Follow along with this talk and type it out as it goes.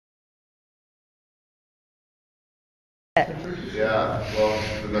Yeah, well,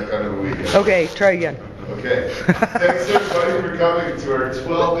 it's been that kind of a weekend. Okay, try again. Okay. Thanks everybody for coming to our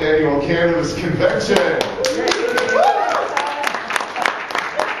 12th annual Cannabis Convention.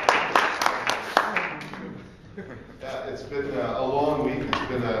 Yeah, it's been a long week. It's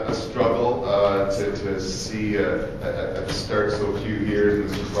been a struggle to see at the start so few here, and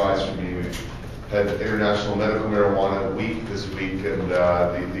a surprise for me. We've had International Medical Marijuana Week this week, and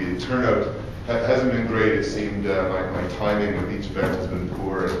the turnout hasn't been great. It seemed my timing with each event has been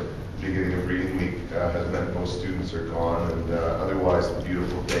poor. At the beginning of reading week has meant most students are gone, and otherwise the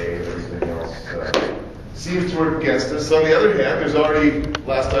beautiful day and everything else seems to work against us. On the other hand, there's already,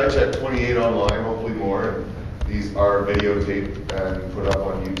 last I checked, 28 online, hopefully more. And these are videotaped and put up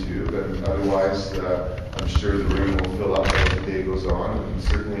on YouTube, and otherwise I'm sure the room will fill up as the day goes on, and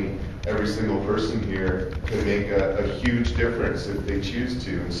certainly every single person here can make a huge difference if they choose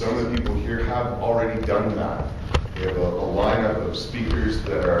to. And some of the people here have already done that. We have a lineup of speakers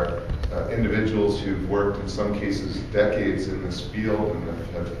that are individuals who've worked in some cases decades in this field and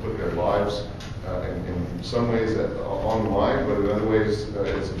have put their lives in some ways online, but in other ways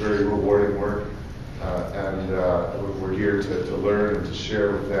it's very rewarding work. And we're here to learn and to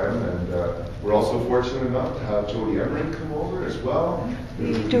share with them. And we're also fortunate enough to have Jody Emmerich come over as well.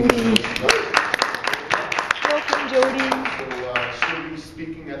 Hey, Jody. Welcome, Jody. So she'll be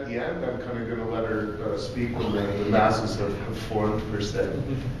speaking at the end. I'm kind of going to let her speak when the masses have formed, per se.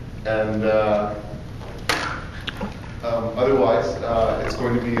 And otherwise, it's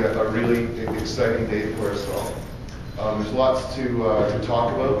going to be a really exciting day for us all. There's lots to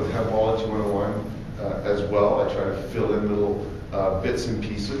talk about with Hempology 101. As well. I try to fill in little bits and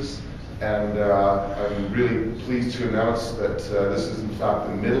pieces, and I'm really pleased to announce that this is in fact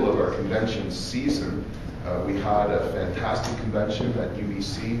the middle of our convention season. We had a fantastic convention at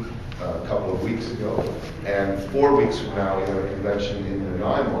UBC a couple of weeks ago, and 4 weeks from now we have a convention in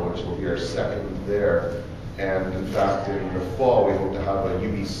Nanaimo, which will be our second there. And in fact, in the fall we hope to have a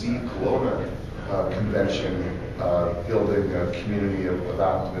UBC Kelowna convention, building a community of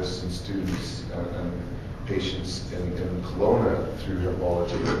activists and students and patients in Kelowna through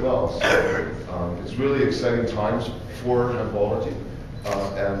Hempology as well. So it's really exciting times for Hempology,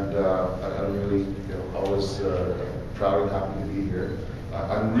 and I'm really always proud and happy to be here.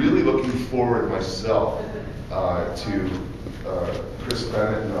 I'm really looking forward myself to Chris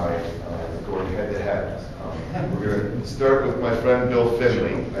Bennett and I going head to head. We're going to start with my friend Bill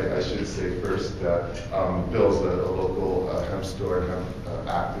Finley, I should say first. Bill's a local hemp store, hemp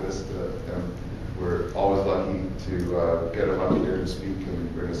activist, and we're always lucky to get him up here and speak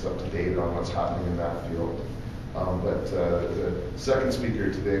and bring us up to date on what's happening in that field. But the second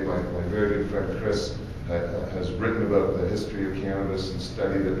speaker today, my very good friend Chris, has written about the history of cannabis and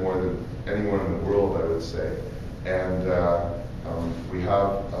studied it more than anyone in the world, I would say. And we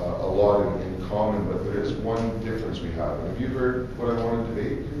have a lot in common, but there is one difference we have. And have you heard what I wanted to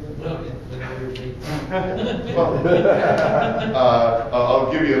be? Well,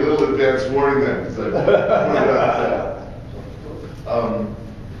 I'll give you a little advance warning then,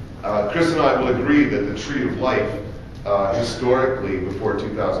 because Chris and I will agree that the tree of life, historically, before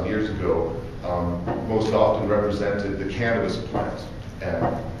 2,000 years ago, most often represented the cannabis plant, and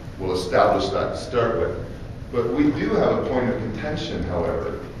we'll establish that to start with. But we do have a point of contention,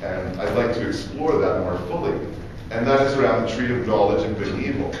 however, and I'd like to explore that more fully, and that is around the tree of knowledge of good and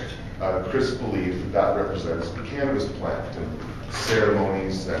evil. Chris believes that represents the cannabis plant and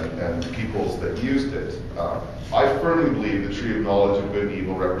ceremonies and peoples that used it. I firmly believe the tree of knowledge of good and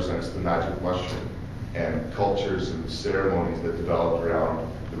evil represents the magic mushroom and cultures and ceremonies that developed around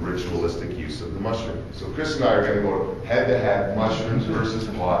the ritualistic use of the mushroom. So Chris and I are going to go head-to-head, mushrooms versus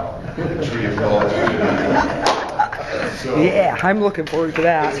pot, the tree of knowledge of good and evil. So yeah, I'm looking forward to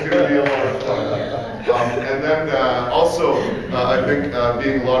that. It's going to be a lot of fun. And then also, I think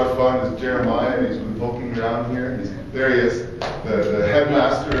being a lot of fun is Jeremiah. He's been poking around here. There he is, the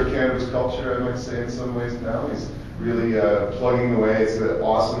headmaster of cannabis culture, I might say in some ways now. He's really plugging away. It's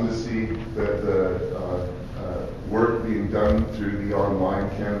awesome to see the work being done through the online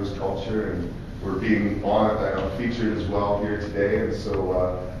cannabis culture, and we're being featured as well here today. And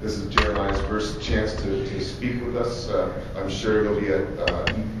so this is Jeremiah's first chance to speak with us. I'm sure he'll be at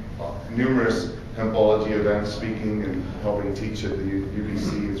numerous Hempology events, speaking and helping teach at the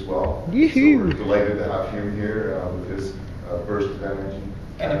UBC as well. So we're delighted to have him here with his burst of energy.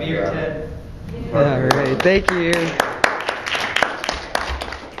 And a beer, Ted. All right, thank you.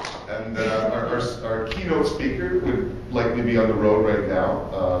 And our keynote speaker would likely be on the road right now,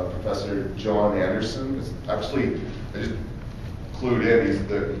 Professor John Anderson. Actually, I just clued in, he's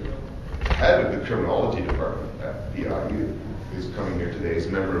the head of the criminology department at BIU is coming here today. He's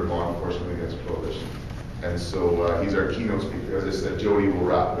a member of Law Enforcement Against Prohibition. And so he's our keynote speaker. As I said, Jody will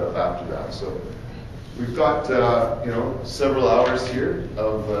wrap it up after that. So we've got, several hours here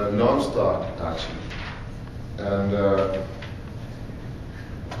of non-stop action. And,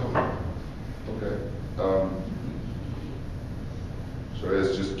 sorry,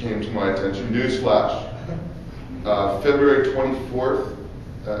 this just came to my attention. Newsflash. February 24th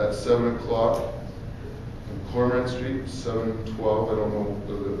at 7 o'clock on Cormorant Street, 712. I don't know,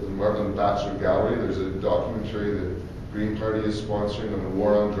 the Martin Bachelor Gallery. There's a documentary that Green Party is sponsoring on the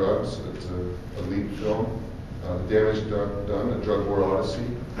war on drugs. It's a lead film. The Damage Done, a Drug War Odyssey.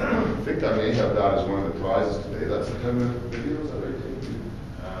 I think I may have that as one of the prizes today. That's a 10-minute video. Is that right?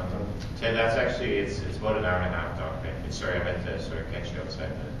 Ted, that's actually, it's about an hour and a half documentary. Sorry, I meant to sort of catch you outside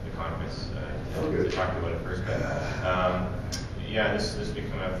the conference to talk about it first. But yeah, this will be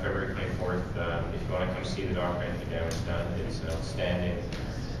coming out February 24th. If you want to come see the documentary, Damage Done, it's an outstanding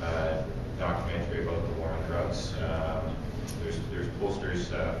documentary about the war on drugs. There's posters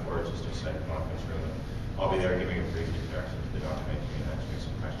for it just outside the conference room. I'll be there giving a brief introduction to the documentary and answering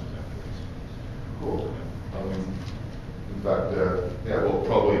some questions afterwards. Cool. In fact, yeah, we'll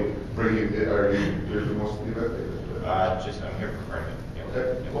probably bring you. Are you there for most of the event? I'm here for part of it. Yeah.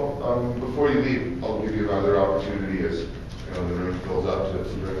 Okay. Well, before you leave, I'll give you another opportunity as the room fills up to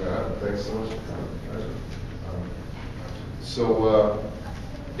bring that. Thanks so much for coming.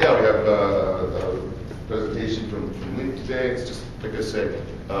 Yeah, we have a presentation from Lee today. It's just, like I said,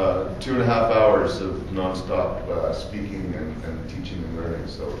 2.5 hours of non-stop speaking and teaching and learning.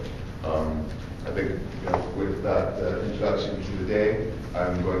 So I think with that introduction to the day,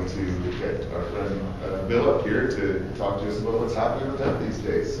 I'm going to get our friend Bill up here to talk to us about what's happening with hemp these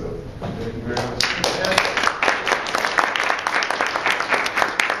days. So thank you very much.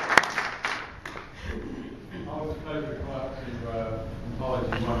 Always a pleasure to come up to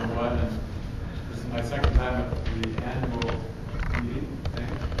Hempology 101, and this is my second time at the annual meeting.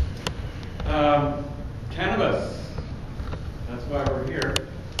 Cannabis, that's why we're here.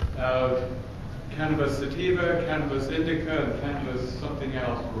 Cannabis sativa, cannabis indica, and cannabis something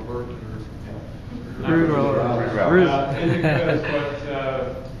else. Indica is what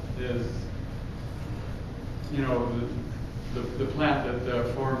is, the plant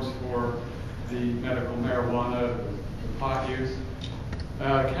that forms for the medical marijuana, the pot use.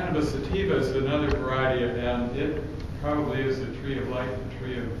 Cannabis sativa is another variety, and it probably is the tree of life, the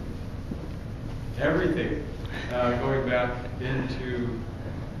tree of everything, going back into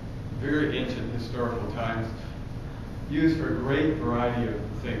very ancient historical times, used for a great variety of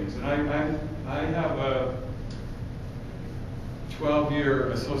things. And I have a 12-year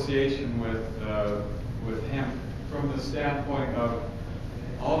association with hemp from the standpoint of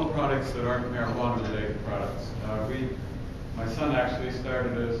all the products that aren't marijuana-related products. My son actually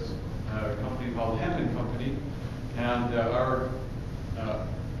started a company called Hemp Company, and our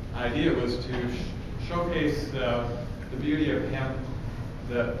idea was to showcase the beauty of hemp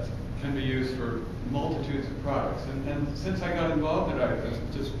that can be used for multitudes of products. And since I got involved in it, I was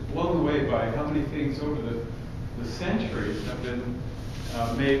just blown away by how many things over the centuries have been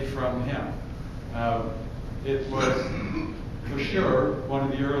made from hemp. It was, for sure, one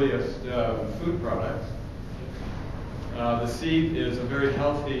of the earliest food products. The seed is a very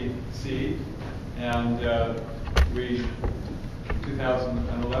healthy seed, and in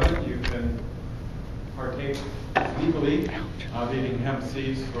 2011, you can partake legally of eating hemp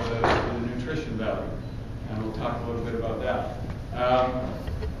seeds for the nutrition value, and we'll talk a little bit about that.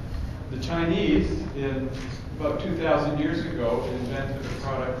 The Chinese, about 2,000 years ago, invented a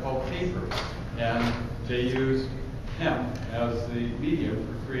product called paper, and they used hemp as the medium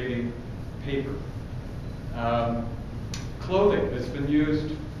for creating paper. Clothing has been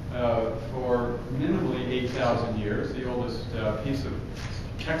used for minimally 8,000 years. The oldest piece of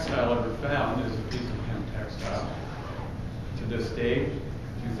textile ever found is a piece of hemp textile. To this day,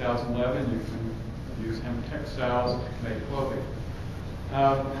 2011, you can use hemp textiles to make clothing.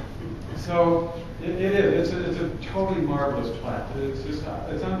 So it is. It's a totally marvelous plant.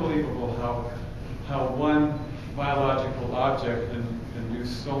 It's unbelievable how one biological object can do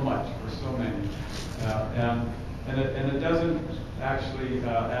so much for so many, and it doesn't actually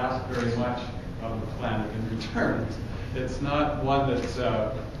ask very much of the planet in return. It's not one that's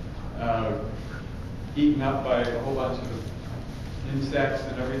eaten up by a whole bunch of insects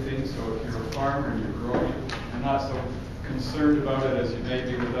and everything. So if you're a farmer and you're growing it, you're not so concerned about it as you may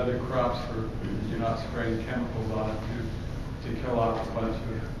be with other crops, you're not spraying chemicals on it to kill off a bunch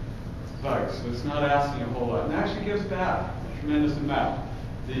of bugs. So it's not asking a whole lot, and actually gives back a tremendous amount.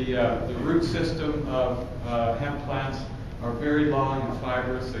 The root system of hemp plants are very long and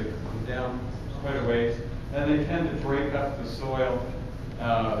fibrous. They come down quite a ways, and they tend to break up the soil,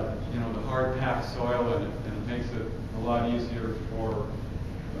 the hard packed soil, and it makes it a lot easier for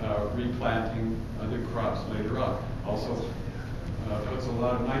replanting other crops later on. Also puts a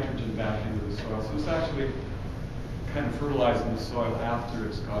lot of nitrogen back into the soil. So it's actually kind of fertilizing the soil after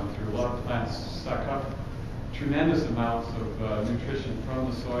it's gone through. A lot of plants suck up tremendous amounts of nutrition from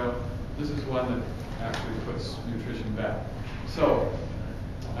the soil. This is one that actually puts nutrition back. So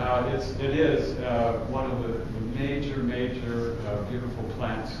it is one of the major beautiful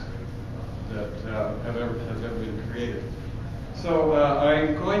plants that has ever been created. So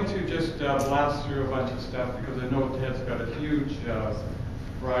I'm going to just blast through a bunch of stuff because I know Ted's got a huge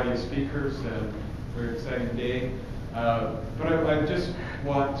variety of speakers and a very exciting day. But I just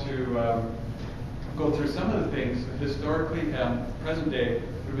want to go through some of the things historically and present day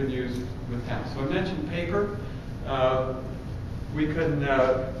that have been used with hemp. So I mentioned paper. We can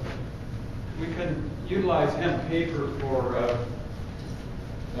utilize hemp paper for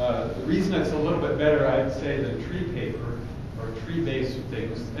the reason it's a little bit better, I'd say, than tree paper or tree-based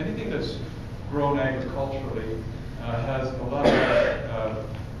things. Anything that's grown agriculturally has a lot of a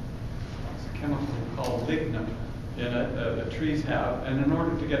chemical called lignum in it that trees have, and in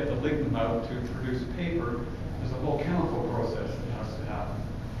order to get the lignum out to produce paper, there's a whole chemical process that has to happen.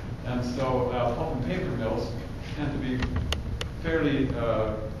 And so pulp and paper mills tend to be fairly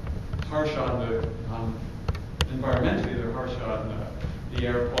harsh on environmentally, they're harsh on the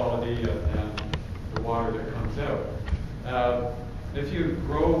air quality and the water that comes out. If you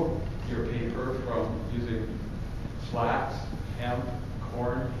grow your paper from using flax, hemp,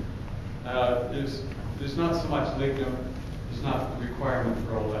 corn, there's not so much lignum, there's not a requirement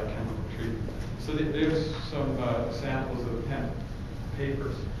for all that chemical treatment. So there's some samples of hemp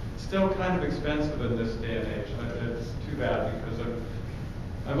papers. Still kind of expensive in this day and age. It's too bad because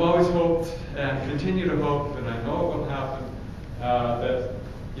I've always hoped and continue to hope, and I know it will happen,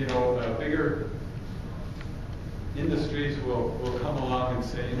 that bigger industries will come along and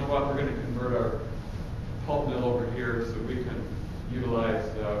say, you know what, we're going to convert our pulp mill over here so we can utilize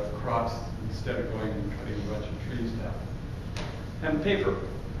crops instead of going and cutting a bunch of trees down. And paper,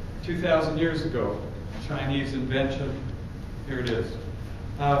 2,000 years ago, Chinese invention, here it is.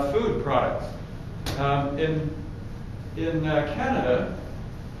 Food products. In Canada,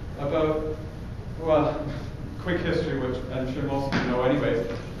 quick history, which I'm sure most of you know anyways.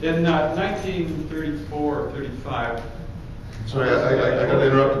 In 1934 or 35. Sorry, I got to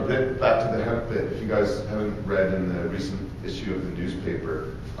interrupt a bit back to the hemp bit. If you guys haven't read in the recent issue of the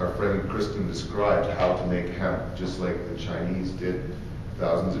newspaper, our friend Kristen described how to make hemp just like the Chinese did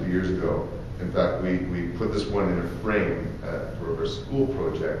thousands of years ago. In fact, we put this one in a frame for her school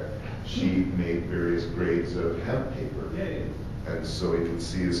project. She made various grades of hemp paper. Yay. And so you can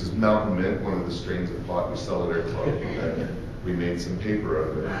see this is mountain mint, one of the strains of pot we sell at our club. And we made some paper out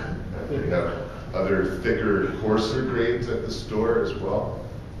of it. And we have other thicker, coarser grades at the store as well.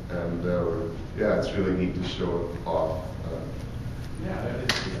 And yeah, it's really neat to show it off.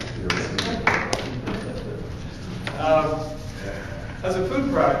 As a food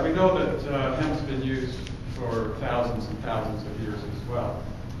product, we know that hemp's been used for thousands and thousands of years as well.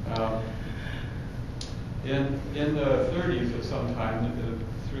 In the 30s at some time,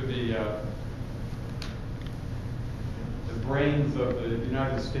 through the brains of the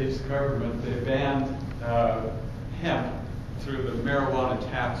United States government, they banned hemp through the marijuana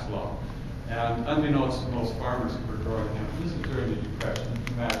tax law. And unbeknownst to most farmers who were growing hemp, this is during the Depression. You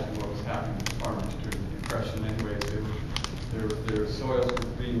can imagine what was happening to farmers during the Depression anyways. Their soils were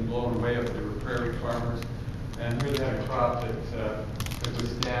being blown away if they were prairie farmers. And here they had a crop that could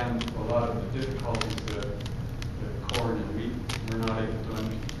withstand a lot of the difficulties that corn and wheat were not able to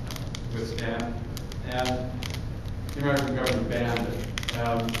withstand. And the American government banned it.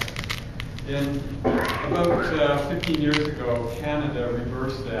 In about 15 years ago, Canada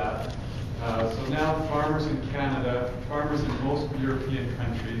reversed that. So now farmers in Canada, farmers in most European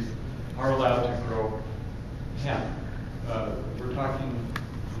countries are allowed to grow hemp. We're talking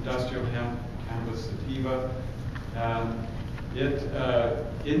industrial hemp, Cannabis sativa.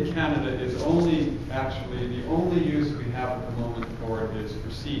 In Canada is actually the only use we have at the moment for it is for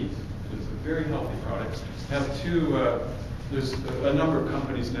seeds. It's a very healthy product. There's a number of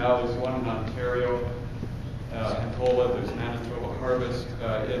companies now. There's one in Ontario, Hempology, there's Manitoba Harvest.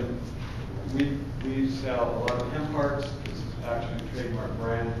 We sell a lot of hemp hearts. This is actually a trademark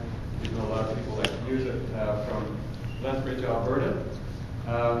brand. Even though a lot of people like to use it from Lethbridge, Alberta.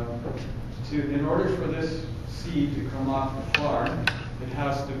 In order for this seed to come off the farm, it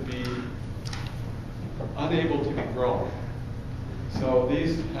has to be unable to be grown. So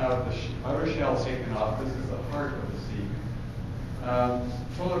these have the outer shell taken off. This is the heart of the seed.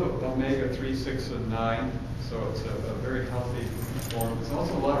 Full of omega-3, 6, and 9, so it's a very healthy form. There's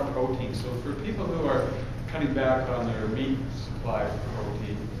also a lot of protein. So for people who are cutting back on their meat supply of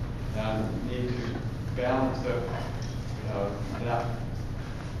protein and need to balance that,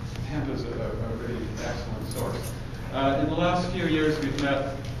 hemp is a really excellent source. In the last few years, we've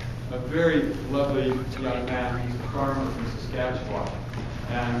met a very lovely young man. He's a farmer from Saskatchewan.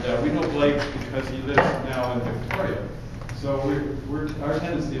 And we know Blake because he lives now in Victoria. So our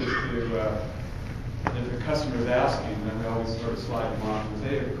tendency is to, if a customer is asking, then we always sort of slide him on and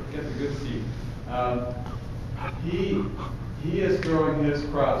say, hey, get the good seed. He is growing his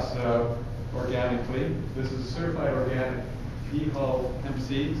crops organically. This is a certified organic Hempology hemp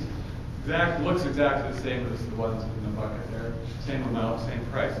seeds. Looks exactly the same as the ones in the bucket there. Same amount, same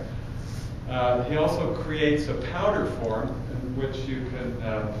price. He also creates a powder form in which you can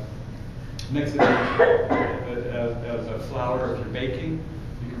mix it in as a flour if you're baking.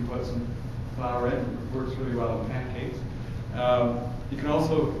 You can put some flour in. It works really well in pancakes. You can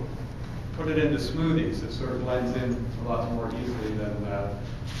also put it into smoothies. It sort of blends in a lot more easily than the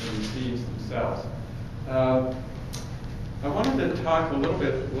seeds themselves. I wanted to talk a little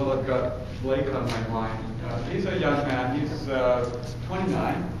bit, well, I've got Blake on my mind. He's a young man. He's 29.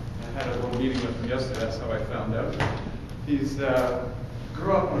 I had a little meeting with him yesterday. That's how I found out. He's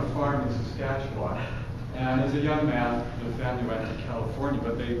grew up on a farm in Saskatchewan. And as a young man, the family went to California,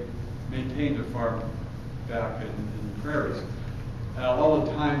 but they maintained a farm back in the prairies. All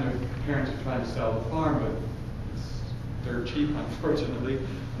the time, their parents were trying to sell the farm, but it's dirt cheap, unfortunately.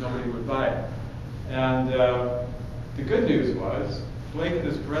 Nobody would buy it. And the good news was, Blake and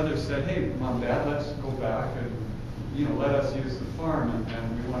his brother said, hey, Mom, Dad, let's go back and let us use the farm,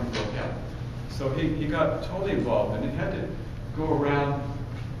 and we want to go hemp. So he got totally involved, and he had to go around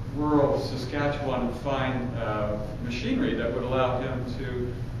rural Saskatchewan and find machinery that would allow him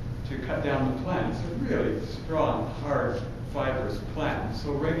to cut down the plant. It's a really strong, hard, fibrous plant.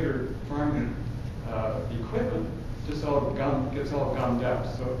 So regular farming equipment just gets all gummed up.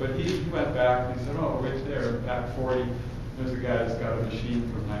 So, but he went back and he said, oh, right there, back 40, there's a guy that's got a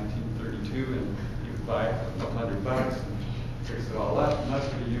machine from 1932, and he would buy it for $200 and fix it all up, and that's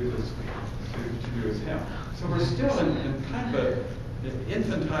what he uses to do his hemp. So we're still in kind of an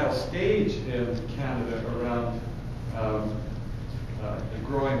infantile stage in Canada around the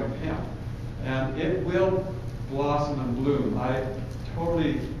growing of hemp. And it will blossom and bloom. I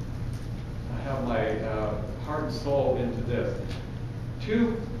have my heart and soul into this.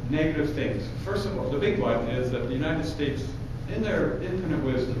 Two negative things. First of all, the big one is that the United States, in their infinite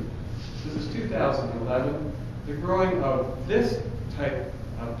wisdom, this is 2011, the growing of this type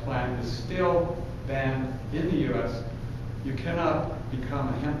of plant is still banned in the U.S. You cannot become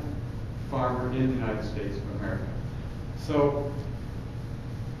a hemp farmer in the United States of America. So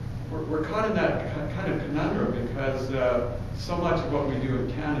we're caught in that kind of conundrum because so much of what we do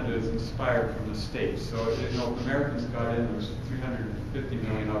in Canada is inspired from the States. So Americans got in, there's 350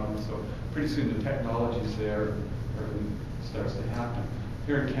 million of them, so pretty soon the technology's there, everything starts to happen.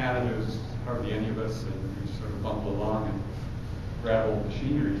 Here in Canada, there's hardly any of us, and we sort of bumble along and grab old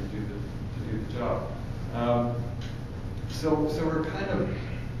machinery to do the job. So we're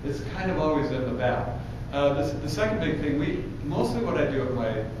it's kind of always in the back. The second big thing, mostly what I do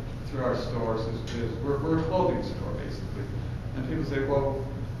through our stores is we're a clothing store basically. And people say, well,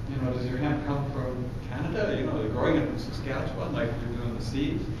 does your hemp come from Canada? They're growing it in Saskatchewan like you're doing the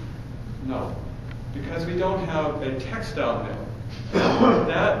seeds? No, because we don't have a textile mill.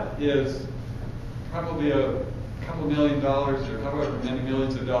 That is probably a couple $1 million or however many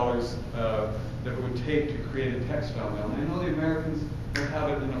millions of dollars that it would take to create a textile mill. And I know the Americans will have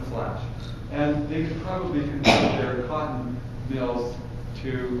it in a flash. And they could probably convert their cotton mills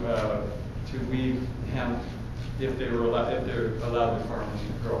to weave hemp if they're allowed the farmers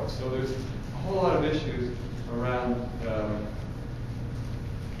to grow it. So there's a whole lot of issues around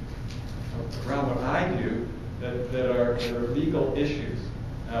what I do that are legal issues,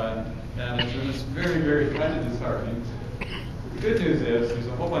 and it's very, very kind of disheartening. The good news is there's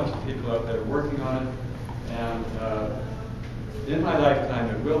a whole bunch of people out there working on it, and in my lifetime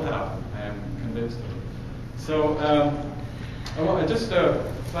it will happen. I am convinced of it. So I want to just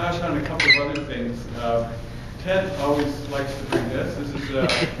flash on a couple of other things. Ted always likes to bring this. This is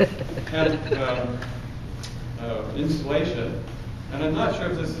hemp insulation. And I'm not sure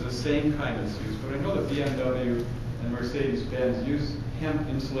if this is the same kind that's used, but I know that BMW and Mercedes-Benz use hemp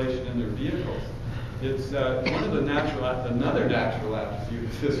insulation in their vehicles. it's one of the another natural attribute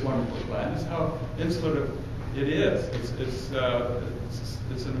of this wonderful plant is how insulative it is.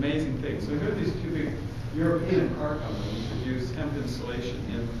 It's an amazing thing. So here are these two big European car companies that use hemp insulation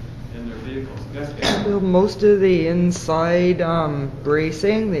in their vehicles. Yes, Well, most of the inside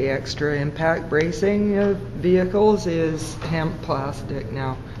bracing, the extra impact bracing of vehicles is hemp plastic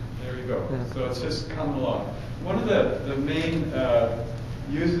now. there you go. Yeah. So it's just come along. One of the main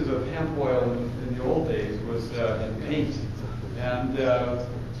uses of hemp oil in the old days was in paint. And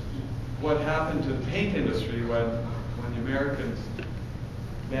what happened to the paint industry when the Americans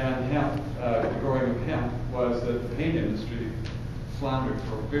banned hemp, the growing of hemp, was that the paint industry floundered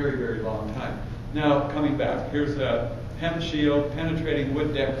for a very, very long time. Now, coming back, here's a hemp shield, penetrating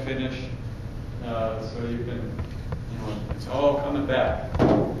wood deck finish, so you can, it's all coming back.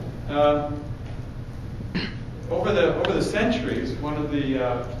 Over the centuries, one of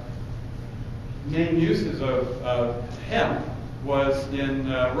the main uses of hemp was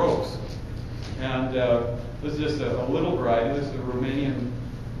in ropes. And this is just a little variety. This is a Romanian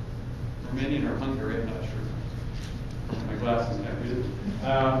or Hungarian, I'm not sure. My glasses can't read it.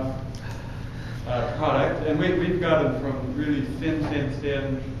 Product, and we've got them from really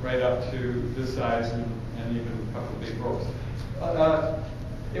thin, right up to this size, and even a couple of big ropes.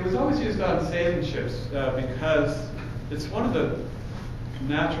 It was always used on sailing ships because it's one of the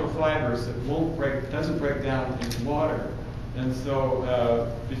natural fibers that doesn't break down in water. And so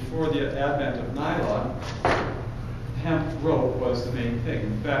before the advent of nylon, hemp rope was the main thing.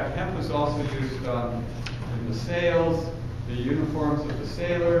 In fact, hemp was also used in the sails, the uniforms of the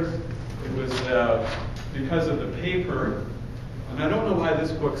sailors. It was because of the paper. And I don't know why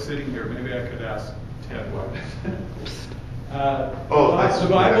this book's sitting here. Maybe I could ask Ted what. The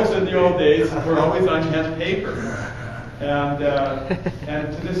Bibles in the old days were always on hemp paper. And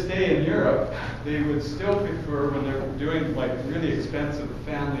to this day in Europe, they would still prefer, when they're doing like really expensive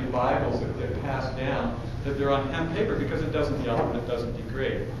family Bibles that get passed down, that they're on hemp paper because it doesn't yellow and it doesn't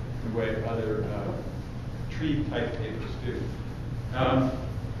degrade the way other tree-type papers do.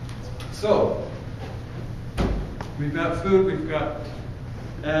 So we've got food,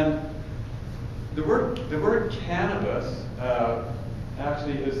 and the word cannabis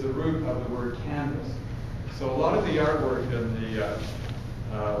actually is the root of the word canvas. So a lot of the artwork in the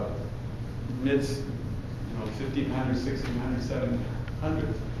mid 1500s, 1600s,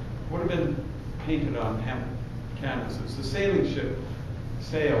 1700s would have been painted on hemp canvases. The sailing ship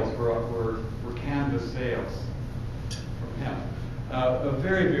sails were canvas sails from hemp. A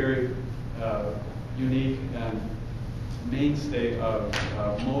very, very unique and mainstay of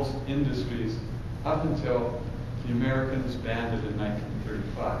most industries up until the Americans banned it in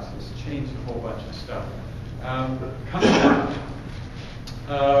 1935. So it's changed a whole bunch of stuff. Coming up,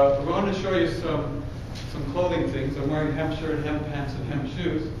 we're going to show you some clothing things. I'm wearing hemp shirt, hemp pants, and hemp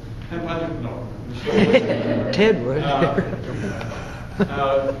shoes. Hemp under, no. Ted would.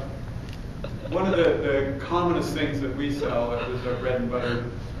 One of the commonest things that we sell is our bread and butter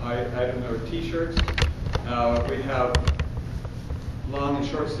item are t-shirts. We have long and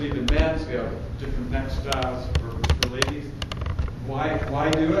short sleeve in men's. We have different neck styles for ladies. Why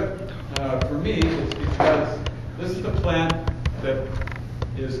do it? For me, it's because this is the plant that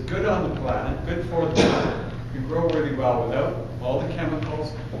is good on the planet, good for the planet. You grow really well without all the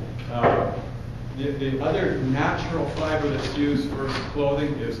chemicals. The other natural fiber that's used for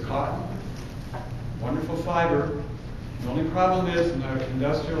clothing is cotton. Wonderful fiber. The only problem is in our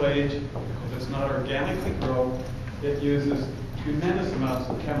industrial age, if it's not organically grown, it uses tremendous amounts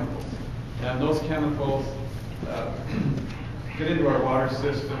of chemicals. And those chemicals get into our water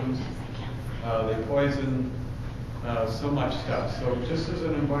systems. They poison so much stuff. So just as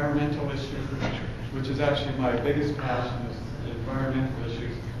an environmental issue, which is actually my biggest passion, is the environmental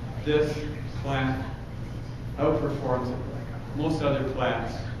issues, this plant outperforms most other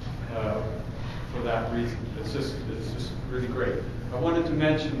plants for that reason. It's just really great. I wanted to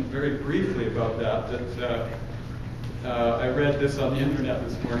mention very briefly about that I read this on the internet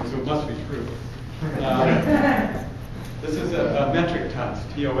this morning, so it must be true. This is a metric tons,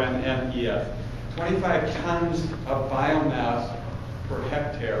 T-O-N-N-E-S. 25 tons of biomass per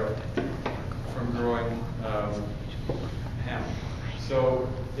hectare from growing hemp. So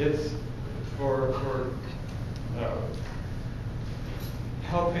it's for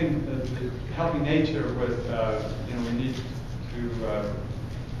helping nature with, we need to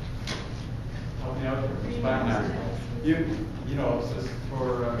helping out with biomass. It's just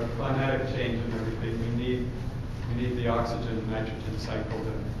for climatic change and everything. We need the oxygen and nitrogen cycle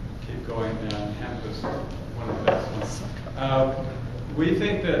to keep going, and hemp is one of the best ones. We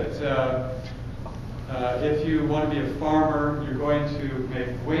think that if you want to be a farmer, you're going to make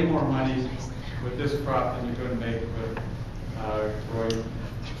way more money with this crop than you're going to make with growing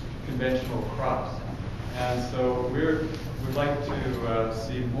conventional crops. And so we'd like to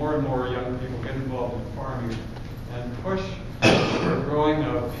see more and more young people get involved in farming and push for growing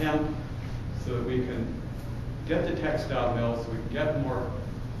of hemp so that we can get the textile mills, so we can get more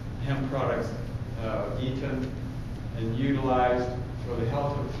hemp products eaten and utilized for the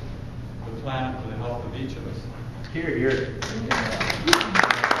health of the planet, for the health of each of us. Here, here.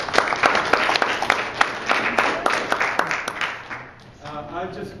 I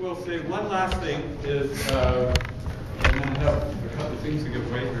just will say one last thing is, and then I have a couple of things to give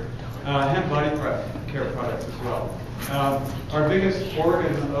away here. Hemp body care products as well. Our biggest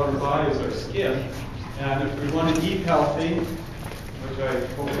organ of our body is our skin, and if we want to eat healthy, which I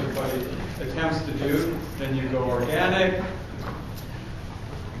hope everybody attempts to do, then you go organic.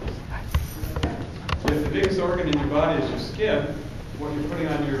 If the biggest organ in your body is your skin, what you're putting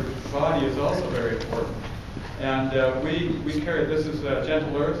on your body is also very important. And we carry, this is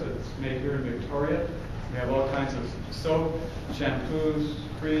Gentle Earth, it's made here in Victoria. We have all kinds of soap, shampoos,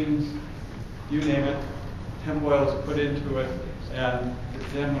 creams, you name it. Hemp oil is put into it, and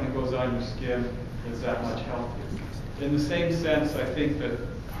then when it goes on your skin, it's that much healthier. In the same sense, I think that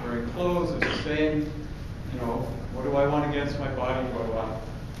wearing clothes is the same. You know, what do I want against my body? Do I want a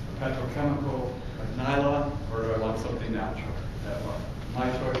petrochemical like nylon, or do I want something natural? My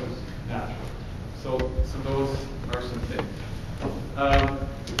choice is natural. So those are some things.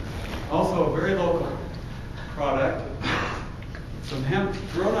 Also, a very local product, some hemp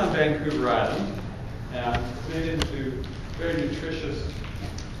grown on Vancouver Island and made into very nutritious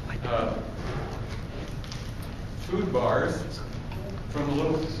food bars from a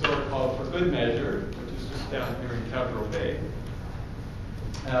little store called For Good Measure, which is just down here in Capital Bay.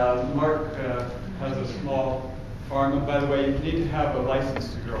 Mark has a small farm, and by the way, you need to have a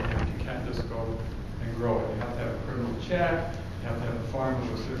license to grow hemp. You can't just go and grow it. You have to have a criminal check. You have to have a farm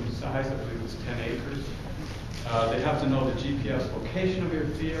of a certain size. I believe it's 10 acres. They have to know the GPS location of your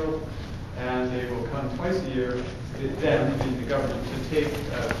field, and they will come twice a year, them, being the government, to take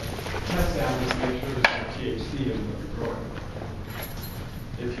test samples to make sure there's no THC in what you're growing.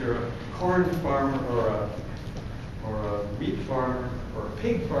 If you're a corn farmer or a wheat farmer or a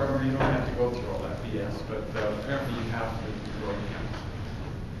pig farmer, you don't have to go through all that BS, but apparently you have to grow hemp.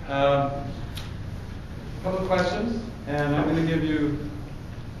 A couple of questions, and I'm going to give you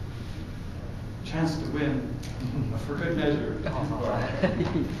a chance to win a For Good Measure.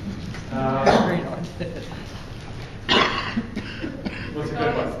 What's a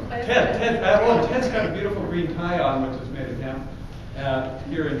good one? Ted's got a beautiful green tie on, which is made of hemp.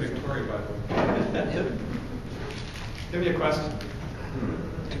 Here in Victoria, by the way. Give me a question.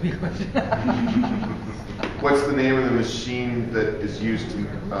 What's the name of the machine that is used to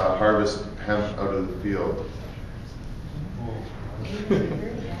harvest hemp out of the field?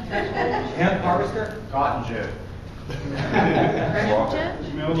 Hemp harvester? Cotton gin.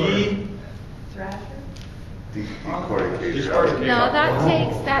 Decortication. No,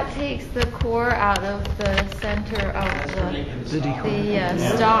 that takes the core out of the center of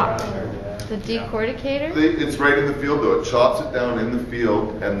the stalk. The decorticator? It's right in the field though. It chops it down in the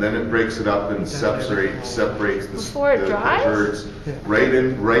field and then it breaks it up and separates Before it dries? the herds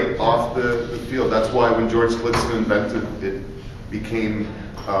right off the field. That's why when George Slitson invented it, became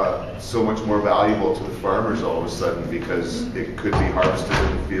so much more valuable to the farmers all of a sudden, because it could be harvested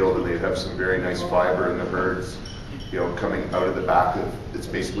in the field and they'd have some very nice fiber in the herds, you know, coming out of the back of, it's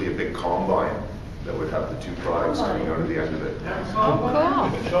basically a big combine that would have the two products coming out of the end of it. Cool.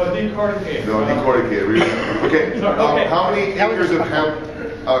 So decorticator. No, decorticator. Okay. How many acres of hemp,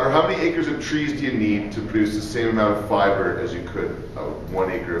 or how many acres of trees do you need to produce the same amount of fiber as you could of 1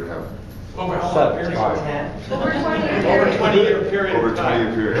 acre of hemp? Over 20 year period. Over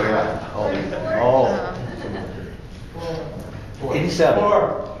 20-year period, yeah. Oh. 87.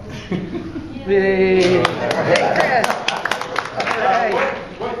 Yay. Hey, Chris.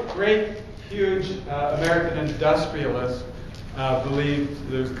 What great, huge American industrialists believe,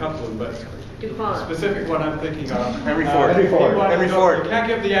 there's a couple of them, but the specific one I'm thinking of. Henry Ford. You can't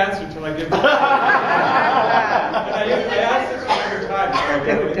give the answer until I give the answer. And I asked this 100 times. So I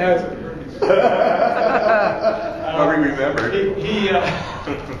get the answer. Probably remember.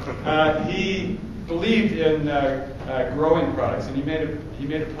 He believed in growing products, and he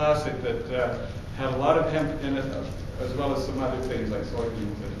made a plastic that had a lot of hemp in it, as well as some other things like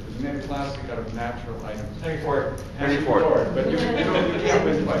soybeans. We made plastic out of natural items. Henry Ford. Henry Ford. But you can't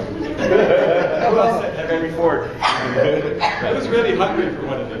win fight. Who else said Henry Ford? I was really hungry for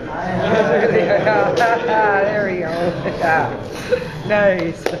one of them. There we go. Yeah.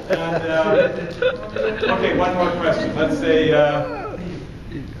 Nice. And, okay, one more question. Let's say,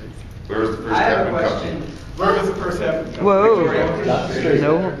 Where was the first hemp company? where was the first hemp? Whoa. Victoria.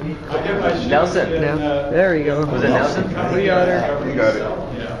 No. I get my shoes Nelson. in, No. There we go. Was it Nelson? We got her. You got it.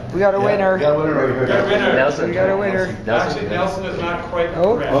 Yeah. We got a winner. Got a winner over here. Got a winner. Nelson. We got a winner. Actually, Nelson is not quite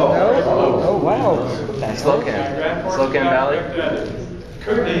Oh, correct. no. Oh, wow. Slocan. Slocan Valley.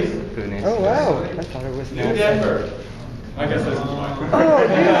 Kootenays, Kootenays. Oh, wow. I thought it was New Nelson. Denver. I guess that's mine. Oh, New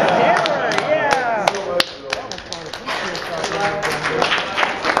Denver. Yeah.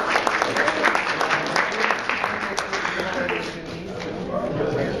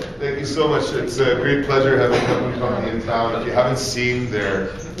 Thank you so much. It's a great pleasure having a hemp company in town. If you haven't seen their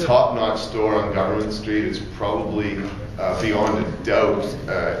top-notch store on Government Street, it's probably beyond a doubt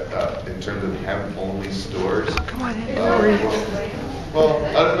in terms of hemp-only stores. Come on, Henry. Well,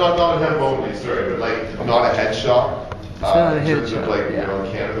 not hemp only, sorry, but like not a head shop. It's not a in head terms shop, of like yeah.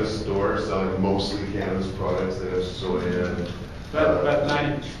 cannabis store selling mostly cannabis products that have soya and About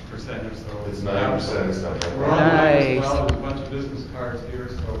 90% or so. it's 90% stuff like We're that. online Nice. as well. There's a bunch of business cards here,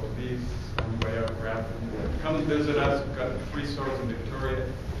 so please, on your way out, grab them. Come and visit us. We've got 3 stores in Victoria,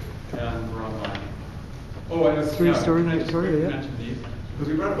 and we're online. Oh, and it's 3 stores in can I just Victoria, quickly yeah. mention these? Because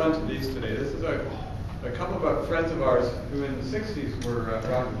we brought a bunch of these today. This is a couple of friends of ours who in the 60s were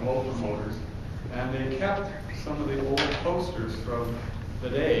rock and roll promoters, and they kept some of the old posters from the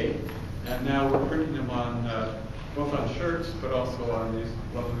day, and now we're printing them on both on shirts, but also on these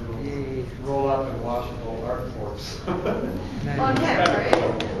lovely little roll-up and washable art forks. Nice.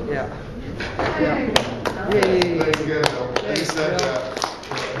 right? Yeah. Yeah. Yay. Thanks again, Bill. Like I said,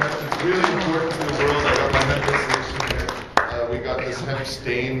 hemp is really important to the world. I got my hemp distillation here. We got this hemp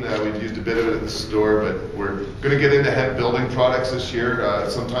stain. We've used a bit of it at the store, but we're going to get into hemp building products this year.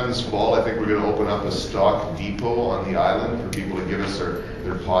 Sometime this fall, I think we're going to open up a stock depot on the island for people to give us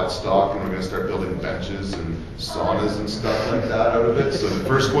their pod stock, and we're going to start building benches and saunas and stuff like that out of it. So the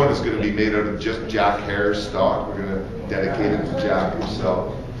first one is going to be made out of just Jack Hare's stock. We're going to dedicate it to Jack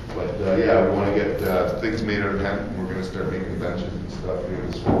himself. But yeah, we want to get things made out of hemp, and we're going to start making benches and stuff here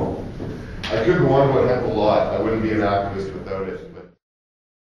this fall. I could go on about hemp a lot. I wouldn't be an activist without it. But